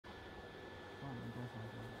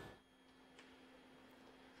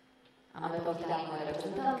Mamy powitanie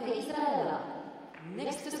reprezentantkę Izraela.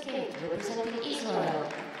 Next to skate, representing Israel,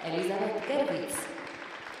 Elizabet GERVITS.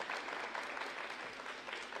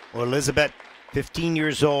 Well, Elizabet, 15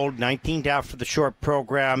 years old, 19th after the short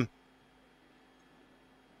program.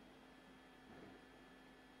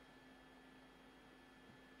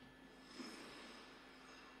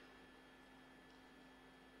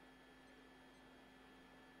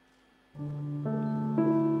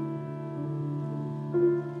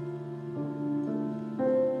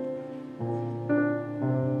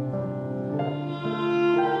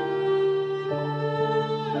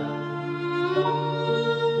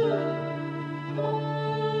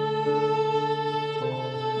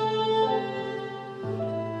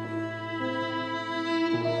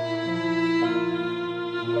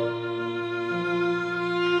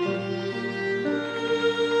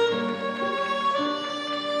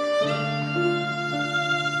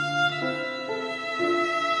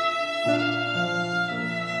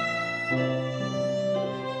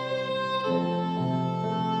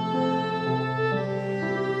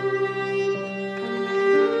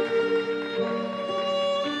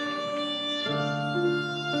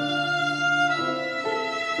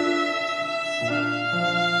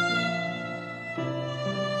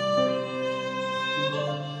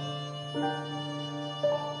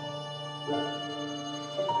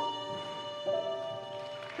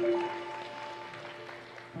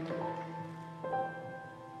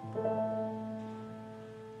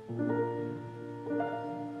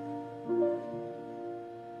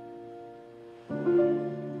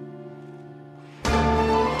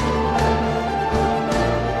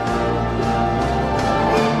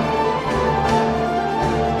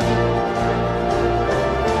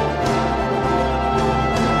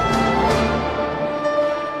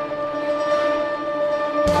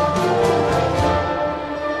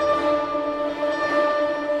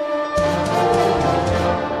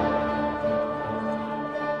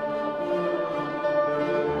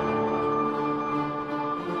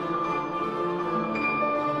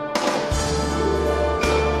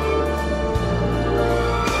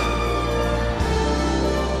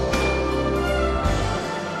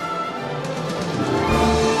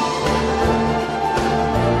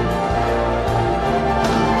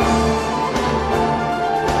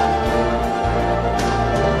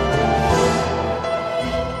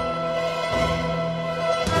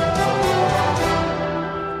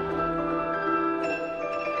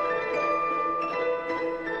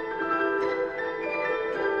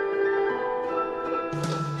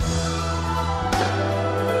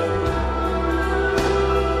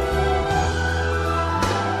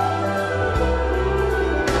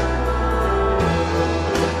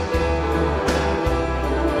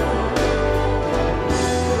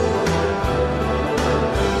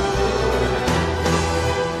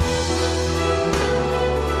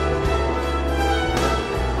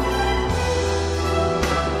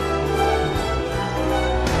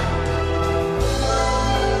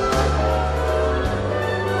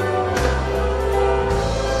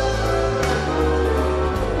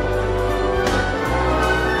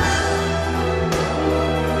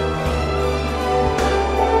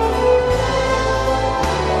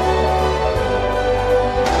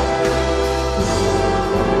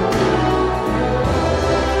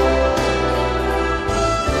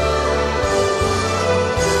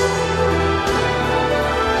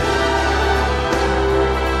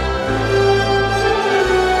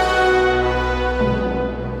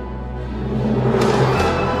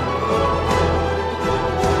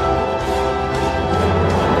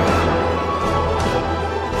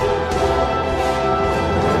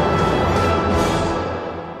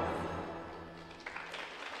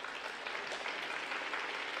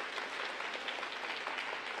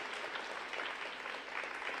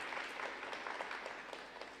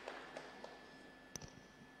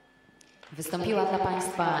 Wystąpiła dla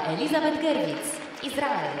Państwa Elizabet GERVITS,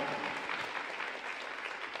 Izrael.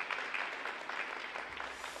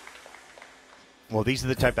 Well, these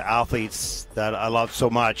are the type of athletes that I love so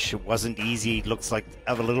much. It wasn't easy. It looks like I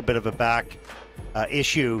have a little bit of a back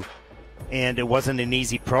issue, and it wasn't an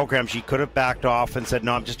easy program. She could have backed off and said,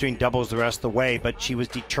 no, I'm just doing doubles the rest of the way, but she was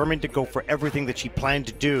determined to go for everything that she planned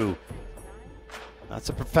to do. That's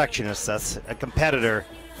a perfectionist. That's a competitor.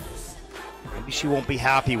 Maybe she won't be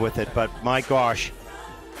happy with it, but my gosh,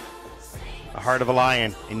 a heart of a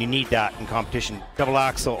lion, and you need that in competition. Double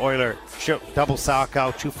axel, Euler, double sock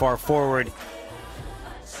out, too far forward.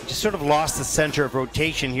 Just sort of lost the center of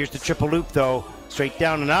rotation. Here's the triple loop though, straight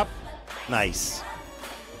down and up. Nice.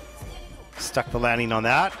 Stuck the landing on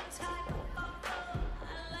that.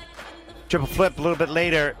 Triple flip a little bit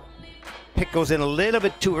later. pick goes in a little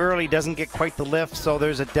bit too early, doesn't get quite the lift, so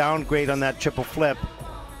there's a downgrade on that triple flip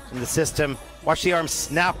in the system. Watch the arm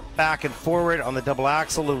snap back and forward on the double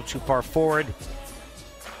axel, a little too far forward.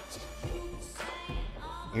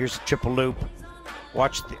 Here's a triple loop.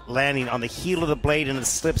 Watch the landing on the heel of the blade and it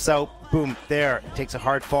slips out. Boom, there. It takes a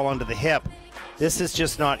hard fall onto the hip. This is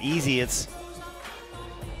just not easy.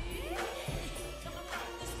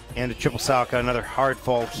 And a triple salchow, another hard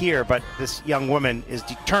fall here, but this young woman is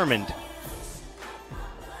determined.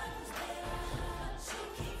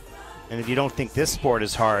 And if you don't think this sport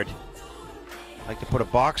is hard, I'd like to put a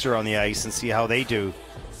boxer on the ice and see how they do.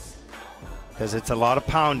 Because it's a lot of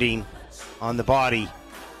pounding on the body.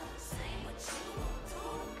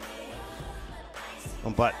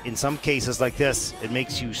 But in some cases like this, it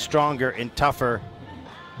makes you stronger and tougher.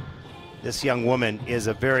 This young woman is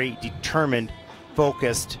a very determined,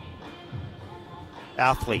 focused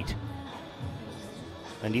athlete.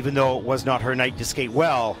 And even though it was not her night to skate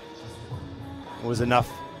well, it was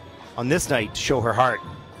enough on this night to show her heart.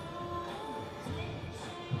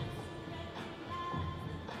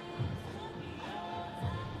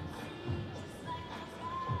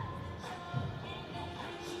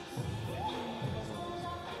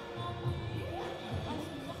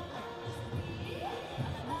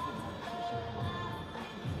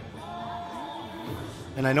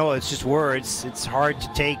 And I know it's just words. It's hard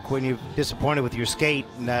to take when you're disappointed with your skate,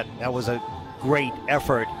 and that was a great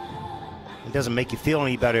effort. It doesn't make you feel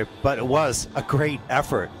any better, but it was a great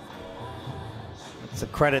effort. It's a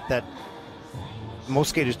credit that most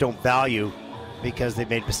skaters don't value because they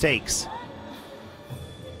made mistakes.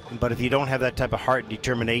 But if you don't have that type of heart and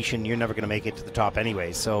determination, you're never going to make it to the top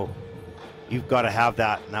anyway. So you've got to have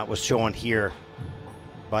that, and that was shown here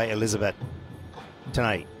by Elizabet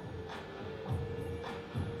tonight.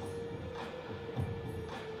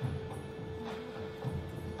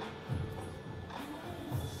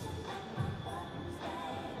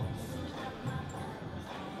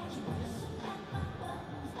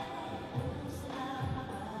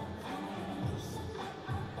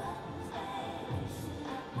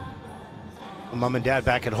 Mom and Dad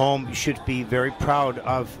back at home, you should be very proud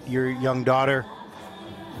of your young daughter.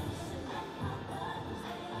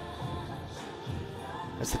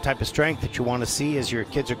 That's the type of strength that you want to see as your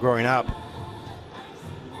kids are growing up.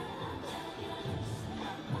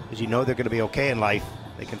 Because you know they're going to be okay in life.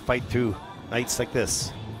 They can fight through nights like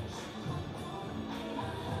this.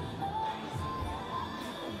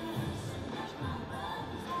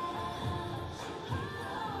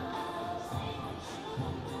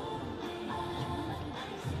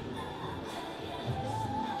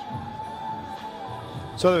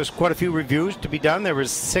 So there's quite a few reviews to be done. There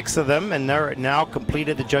was 6 of them, and they're now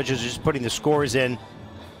completed. The judges are just putting the scores in,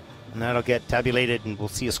 and that'll get tabulated, and we'll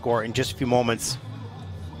see a score in just a few moments.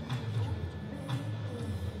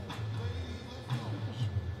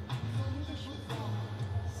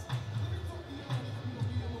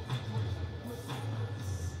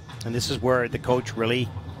 And this is where the coach really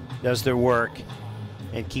does their work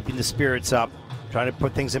and keeping the spirits up, trying to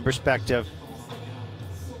put things in perspective.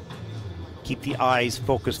 Keep the eyes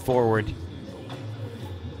focused forward.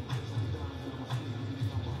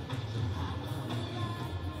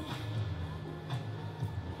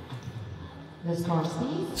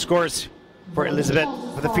 Scores for Elizabet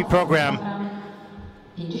for the free program.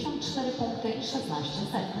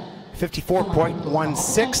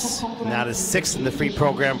 54.16, and that is 6th in the free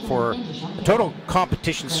program for a total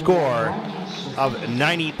competition score of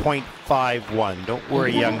 90.51. Don't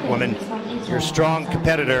worry, young woman. You're a strong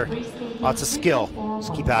competitor. Lots of skill.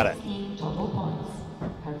 Just keep at it.